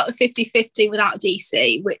he could have got the 50-50 without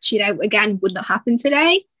DC, which, again, would not happen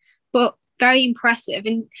today, but very impressive.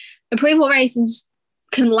 And approval ratings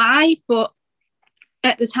can lie, but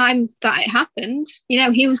at the time that it happened,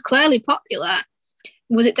 he was clearly popular.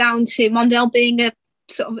 Was it down to Mondale being a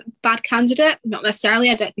sort of bad candidate? Not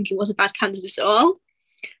necessarily. I don't think he was a bad candidate at all.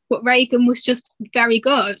 But Reagan was just very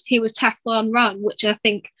good. He was Teflon Ron, which I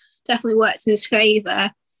think definitely worked in his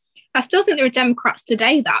favour. I still think there are Democrats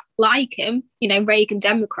today that like him, Reagan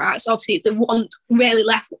Democrats. Obviously, they want really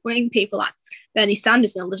left-wing people like Bernie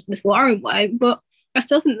Sanders and Elizabeth Warren won't, but I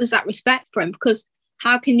still think there's that respect for him because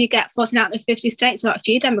how can you get 49 out of 50 states without a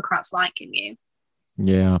few Democrats liking you?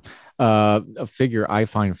 Yeah. A figure I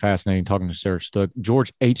find fascinating talking to Sarah Stuck,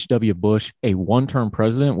 George H.W. Bush, a one-term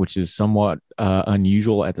president, which is somewhat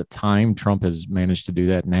unusual at the time. Trump has managed to do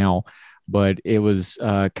that now, but it was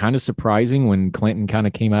kind of surprising when Clinton kind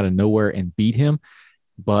of came out of nowhere and beat him.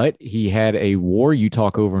 But he had a war. You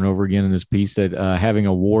talk over and over again in this piece that having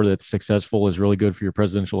a war that's successful is really good for your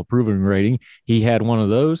presidential approval rating. He had one of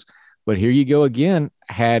those. But here you go again,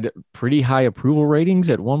 had pretty high approval ratings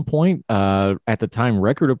at one point, at the time,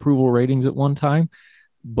 record approval ratings at one time,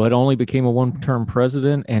 but only became a one-term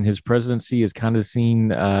president. And his presidency is kind of seen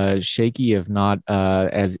shaky, if not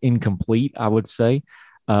as incomplete, I would say.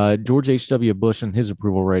 George H.W. Bush and his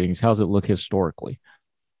approval ratings, how's it look historically?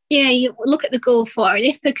 Yeah, you look at the Gulf War, and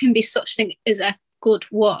if there can be such thing as a good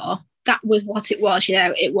war, that was what it was.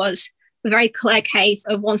 It was a very clear case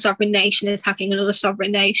of one sovereign nation attacking another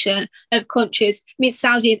sovereign nation, of countries.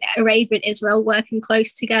 Saudi Arabia and Israel working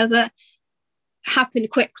close together.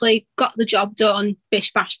 Happened quickly, got the job done.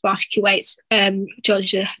 Bish bash bosh, Kuwait,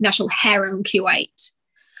 Georgia national hero in Kuwait.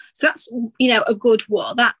 So that's, a good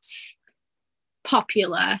war. That's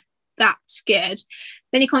popular. That's good.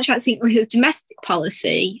 Then he contracted with his domestic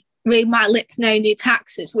policy. Read my lips, no new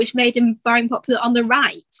taxes, which made him very popular on the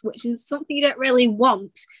right, which is something you don't really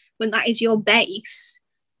want when that is your base.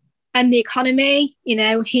 And the economy,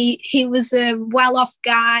 he was a well-off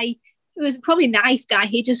guy. He was probably a nice guy.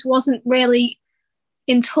 He just wasn't really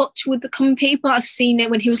in touch with the common people. I've seen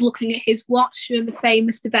it when he was looking at his watch in the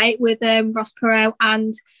famous debate with Ross Perot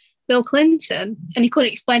and Bill Clinton, and he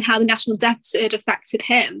couldn't explain how the national deficit had affected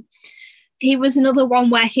him. He was another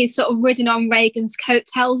one where he's sort of ridden on Reagan's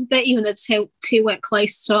coattails a bit, even though the two weren't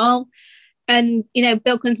close at all. And,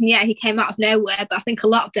 Bill Clinton, he came out of nowhere, but I think a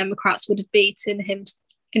lot of Democrats would have beaten him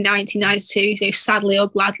in 1992, sadly or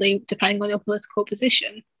gladly, depending on your political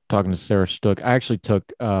position. Talking to Sarah Stuck, I actually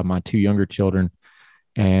took my two younger children,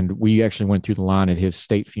 and we actually went through the line at his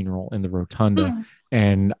state funeral in the Rotunda.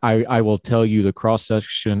 And I will tell you, the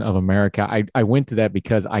cross-section of America, I went to that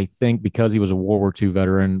because I think because he was a World War II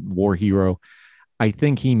veteran, war hero, I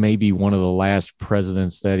think he may be one of the last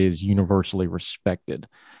presidents that is universally respected.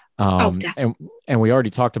 And we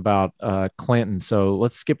already talked about Clinton, so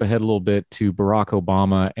let's skip ahead a little bit to Barack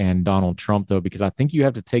Obama and Donald Trump, though, because I think you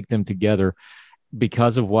have to take them together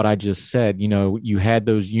because of what I just said. You had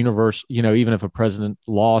those universal, even if a president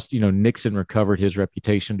lost, Nixon recovered his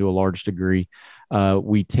reputation to a large degree.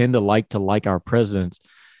 We tend to like our presidents.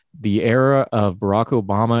 the era of Barack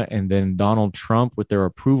Obama and then Donald Trump with their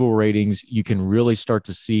approval ratings, you can really start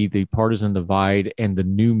to see the partisan divide and the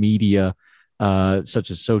new media,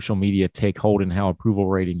 such as social media, take hold in how approval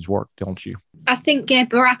ratings work, don't you? I think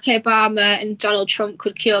Barack Obama and Donald Trump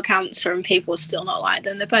could cure cancer and people still not like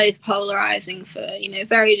them. They're both polarizing for,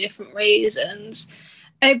 very different reasons.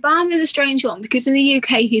 Obama is a strange one because in the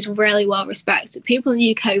UK, he's really well respected. People in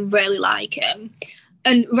the UK really like him.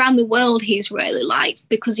 And around the world, he's really liked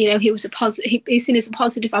because, he was he's seen as a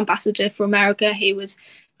positive ambassador for America. He was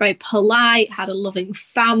very polite, had a loving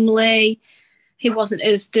family. He wasn't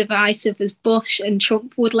as divisive as Bush and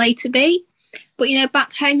Trump would later be. But,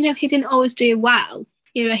 back home, he didn't always do well.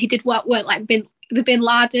 He did what worked like Bin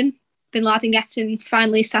Laden getting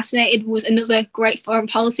finally assassinated was another great foreign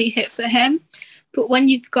policy hit for him. But when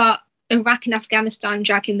you've got Iraq and Afghanistan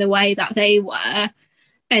dragging the way that they were,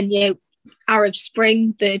 and, Arab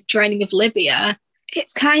Spring, the draining of Libya,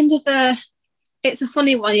 it's kind of it's a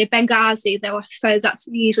funny one. Benghazi, though I suppose that's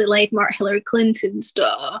usually laid more at Hillary Clinton's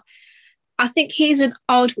door. I think he's an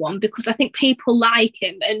odd one because I think people like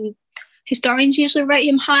him and historians usually rate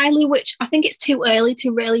him highly, which I think it's too early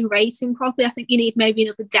to really rate him properly. I think you need maybe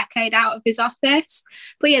another decade out of his office.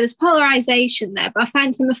 But yeah, there's polarization there. But I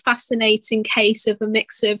find him a fascinating case of a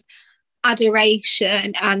mix of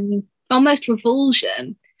adoration and almost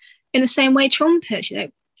revulsion in the same way Trump is.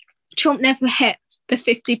 Trump never hit the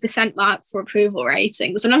 50% mark for approval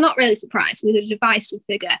ratings. And I'm not really surprised. He's a divisive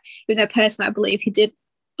figure. Even though personally I believe he did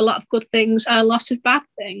a lot of good things and a lot of bad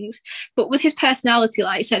things. But with his personality,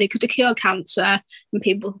 like I said, he could have cured cancer and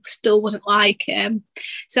people still wouldn't like him.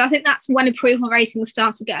 So I think that's when approval ratings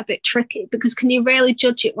start to get a bit tricky because can you really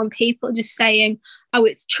judge it when people are just saying, oh,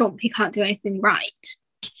 it's Trump, he can't do anything right?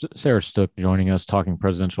 Sarah Stook joining us talking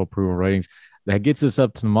presidential approval ratings. That gets us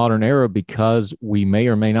up to the modern era because we may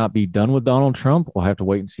or may not be done with Donald Trump. We'll have to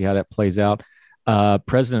wait and see how that plays out.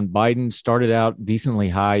 President Biden started out decently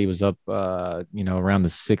high. He was up, around the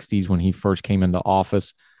 60s when he first came into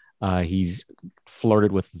office. He's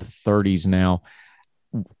flirted with the 30s now.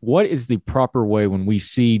 What is the proper way when we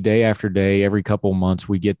see day after day, every couple of months,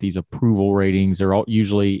 we get these approval ratings? They're all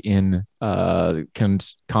usually in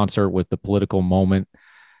concert with the political moment.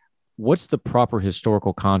 What's the proper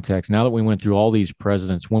historical context? Now that we went through all these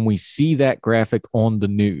presidents, when we see that graphic on the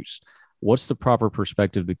news, what's the proper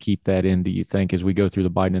perspective to keep that in, do you think, as we go through the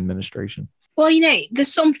Biden administration? Well,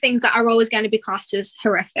 there's some things that are always going to be classed as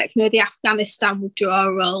horrific. The Afghanistan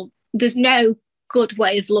withdrawal, there's no good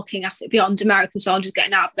way of looking at it beyond American soldiers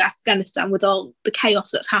getting out of Afghanistan with all the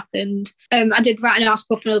chaos that's happened. I did write an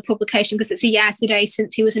article for another publication because it's a year today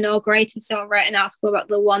since he was inaugurated, so I wrote an article about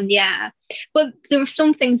the 1 year. But there are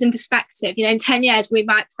some things in perspective. In 10 years, we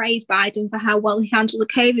might praise Biden for how well he handled the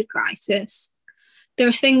COVID crisis. There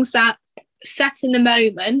are things that set in the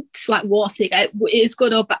moment, like Watergate, is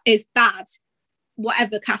good or is bad,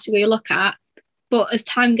 whatever category you look at. But as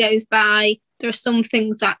time goes by, there are some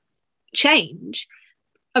things that change.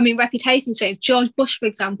 Reputations change. George Bush, for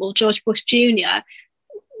example, George Bush Jr.,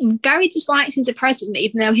 very disliked as a president,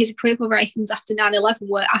 even though his approval ratings after 9/11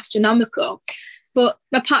 were astronomical. But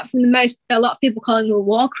apart from a lot of people calling him a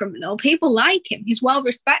war criminal, people like him. He's well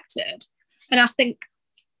respected. And I think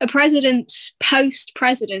a president's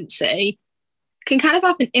post-presidency can kind of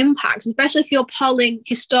have an impact, especially if you're polling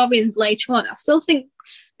historians later on. I still think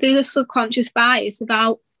there's a subconscious bias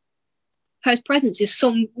about post-presidency.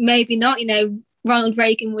 Some maybe not. Ronald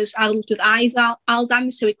Reagan was addled with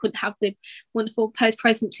Alzheimer's, so he couldn't have the wonderful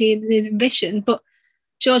post-presidency in his vision. But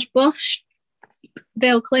George Bush,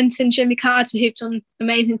 Bill Clinton, Jimmy Carter, who've done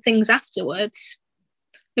amazing things afterwards,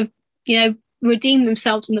 have, redeemed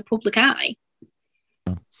themselves in the public eye.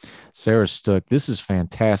 Sarah Stook, this is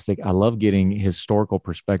fantastic. I love getting historical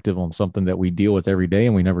perspective on something that we deal with every day,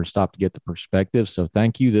 and we never stop to get the perspective. So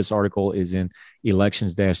thank you. This article is in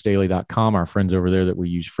elections-daily.com, our friends over there that we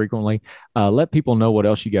use frequently. Let people know what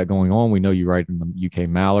else you got going on. We know you write in the UK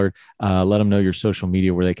Mallard. Let them know your social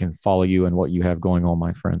media where they can follow you and what you have going on,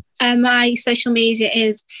 my friend. My social media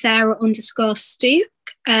is Sarah_Stook.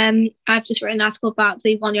 I've just written an article about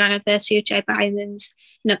the 1 year anniversary of Joe Biden's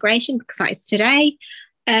inauguration because that is today.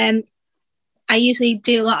 I usually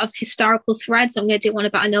do a lot of historical threads. I'm going to do one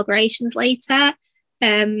about inaugurations later.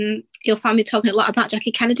 You'll find me talking a lot about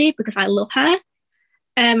Jackie Kennedy because I love her.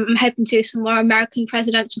 I'm hoping to do some more American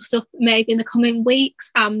presidential stuff maybe in the coming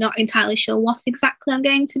weeks. I'm not entirely sure what exactly I'm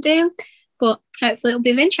going to do, but hopefully it'll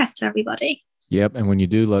be of interest to everybody. Yep. And when you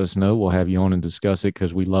do, let us know. We'll have you on and discuss it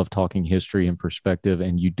because we love talking history and perspective,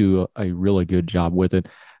 and you do a really good job with it.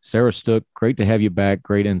 Sarah Stook, great to have you back.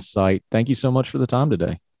 Great insight. Thank you so much for the time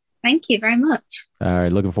today. Thank you very much. All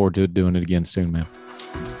right. Looking forward to doing it again soon, man.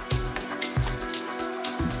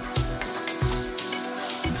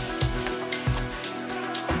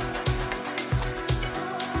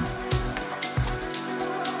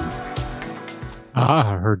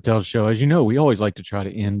 Heard Tell Show. As you know, we always like to try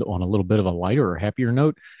to end on a little bit of a lighter or happier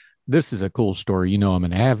note. This is a cool story. You know, I'm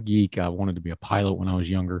an av geek. I wanted to be a pilot when I was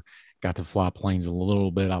younger, got to fly planes a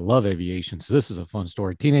little bit. I love aviation. So this is a fun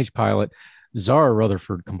story. Teenage pilot Zara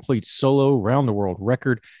Rutherford completes solo round the world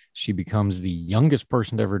record. She becomes the youngest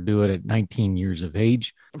person to ever do it at 19 years of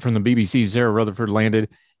age. From the BBC, Zara Rutherford landed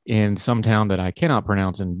in some town that I cannot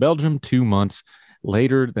pronounce in Belgium 2 months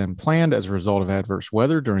later than planned as a result of adverse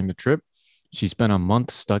weather during the trip. She spent a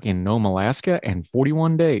month stuck in Nome, Alaska, and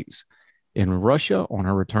 41 days in Russia on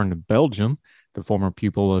her return to Belgium. The former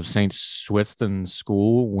pupil of St. Swithin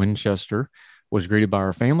School, Winchester, was greeted by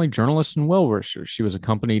her family, journalists, and well-wishers. She was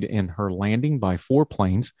accompanied in her landing by 4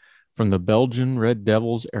 planes from the Belgian Red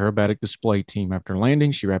Devils aerobatic display team. After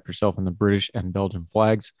landing, she wrapped herself in the British and Belgian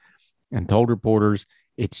flags and told reporters,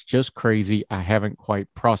 "It's just crazy. I haven't quite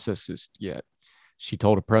processed this yet." She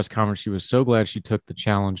told a press conference she was so glad she took the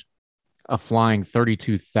challenge of flying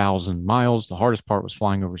 32,000 miles. The hardest part was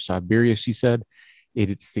flying over Siberia, she said.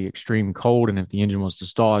 It's the extreme cold, and if the engine was to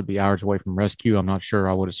stall, I'd be hours away from rescue. I'm not sure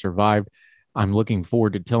I would have survived. I'm looking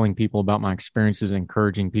forward to telling people about my experiences,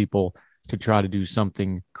 encouraging people to try to do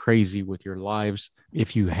something crazy with your lives.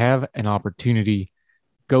 If you have an opportunity,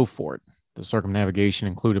 go for it. The circumnavigation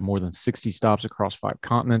included more than 60 stops across 5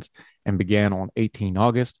 continents and began on 18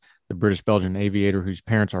 August. The British-Belgian aviator, whose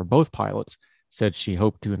parents are both pilots, said she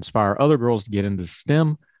hoped to inspire other girls to get into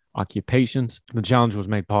STEM occupations. The challenge was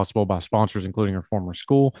made possible by sponsors, including her former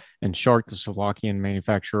school and Shark, the Slovakian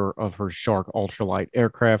manufacturer of her Shark ultralight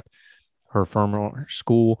aircraft. Her former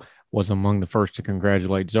school was among the first to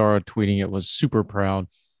congratulate Zara, tweeting it was super proud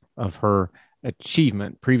of her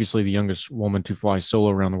achievement. Previously, the youngest woman to fly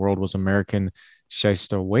solo around the world was American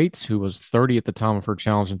Shasta Waits, who was 30 at the time of her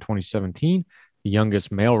challenge in 2017. The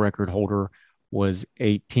youngest male record holder was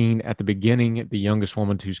 18 at the beginning. The youngest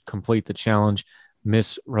woman to complete the challenge,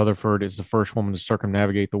 Miss Rutherford, is the first woman to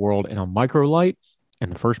circumnavigate the world in a microlight and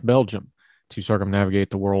the first Belgian to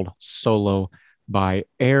circumnavigate the world solo by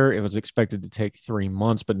air. It was expected to take 3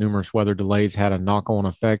 months, but numerous weather delays had a knock-on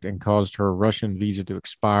effect and caused her Russian visa to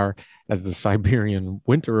expire as the Siberian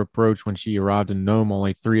winter approached. When she arrived in Nome,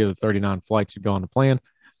 only 3 of the 39 flights had gone to plan,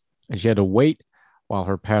 and she had to wait while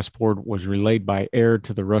her passport was relayed by air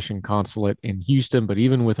to the Russian consulate in Houston. But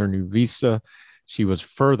even with her new visa, she was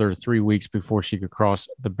further 3 weeks before she could cross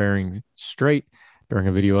the Bering Strait. During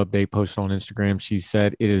a video update posted on Instagram, she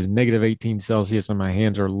said, "It is negative 18 Celsius and my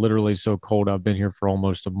hands are literally so cold. I've been here for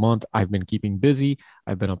almost a month. I've been keeping busy.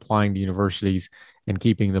 I've been applying to universities and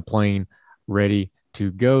keeping the plane ready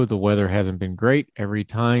to go. The weather hasn't been great every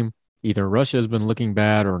time. Either Russia has been looking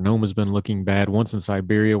bad or Nome has been looking bad. Once in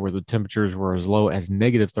Siberia, where the temperatures were as low as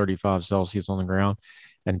negative 35 Celsius on the ground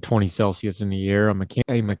and 20 Celsius in the air.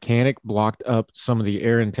 A mechanic blocked up some of the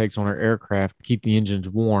air intakes on her aircraft to keep the engines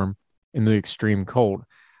warm in the extreme cold.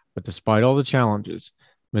 But despite all the challenges,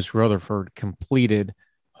 Miss Rutherford completed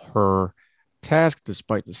her task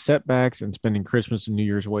despite the setbacks and spending Christmas and New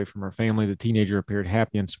Year's away from her family. The teenager appeared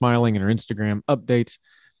happy and smiling in her Instagram updates. It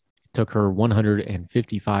took her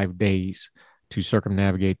 155 days to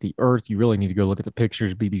circumnavigate the Earth. You really need to go look at the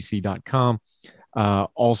pictures, bbc.com.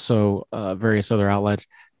 Also, various other outlets.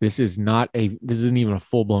 This isn't even a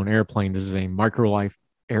full-blown airplane. This is a microlight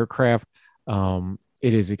aircraft.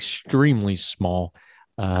 It is extremely small.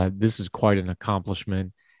 This is quite an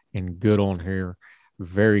accomplishment and good on her.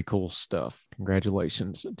 Very cool stuff.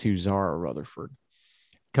 Congratulations to Zara Rutherford.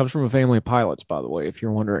 Comes from a family of pilots, by the way, if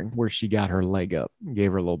you're wondering where she got her leg up.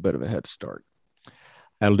 Gave her a little bit of a head start.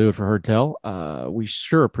 That'll do it for Heard Tell. We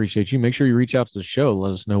sure appreciate you. Make sure you reach out to the show.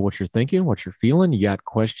 Let us know what you're thinking, what you're feeling. You got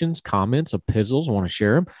questions, comments, epistles, want to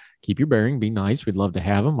share them. Keep your bearing. Be nice. We'd love to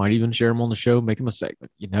have them. Might even share them on the show. Make them a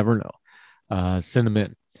segment. You never know. Send them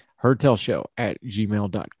in.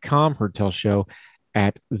 HeardTellShow@gmail.com. HeardTellShow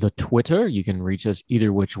at the Twitter. You can reach us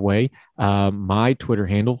either which way. My Twitter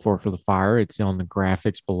handle for the fire, it's on the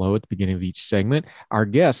graphics below at the beginning of each segment. Our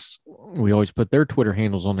guests, we always put their Twitter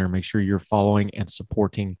handles on there. Make sure you're following and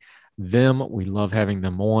supporting them. We love having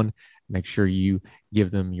them on. Make sure you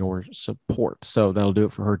give them your support. So that'll do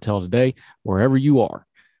it for Heard Tell today. Wherever you are,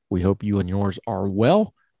 we hope you and yours are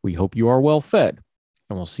well. We hope you are well fed.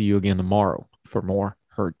 And we'll see you again tomorrow for more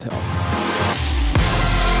Heard Tell.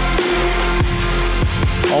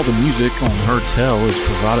 All the music on Heard Tell is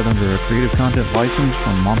provided under a Creative Content license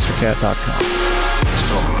from MonsterCat.com.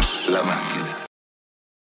 Somos la máquina.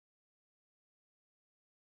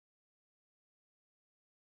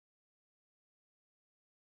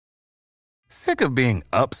 Sick of being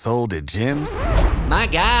upsold at gyms? My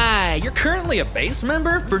guy, you're currently a base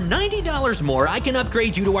member? For $90 more, I can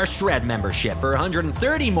upgrade you to our Shred membership. For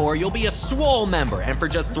 $130 more, you'll be a Swole member. And for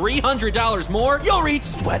just $300 more, you'll reach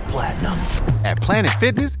Sweat Platinum. At Planet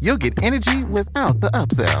Fitness, you'll get energy without the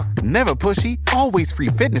upsell. Never pushy, always free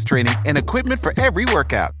fitness training and equipment for every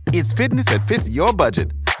workout. It's fitness that fits your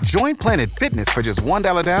budget. Join Planet Fitness for just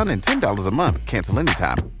 $1 down and $10 a month. Cancel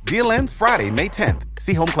anytime. Deal ends Friday, May 10th.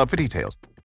 See Home Club for details.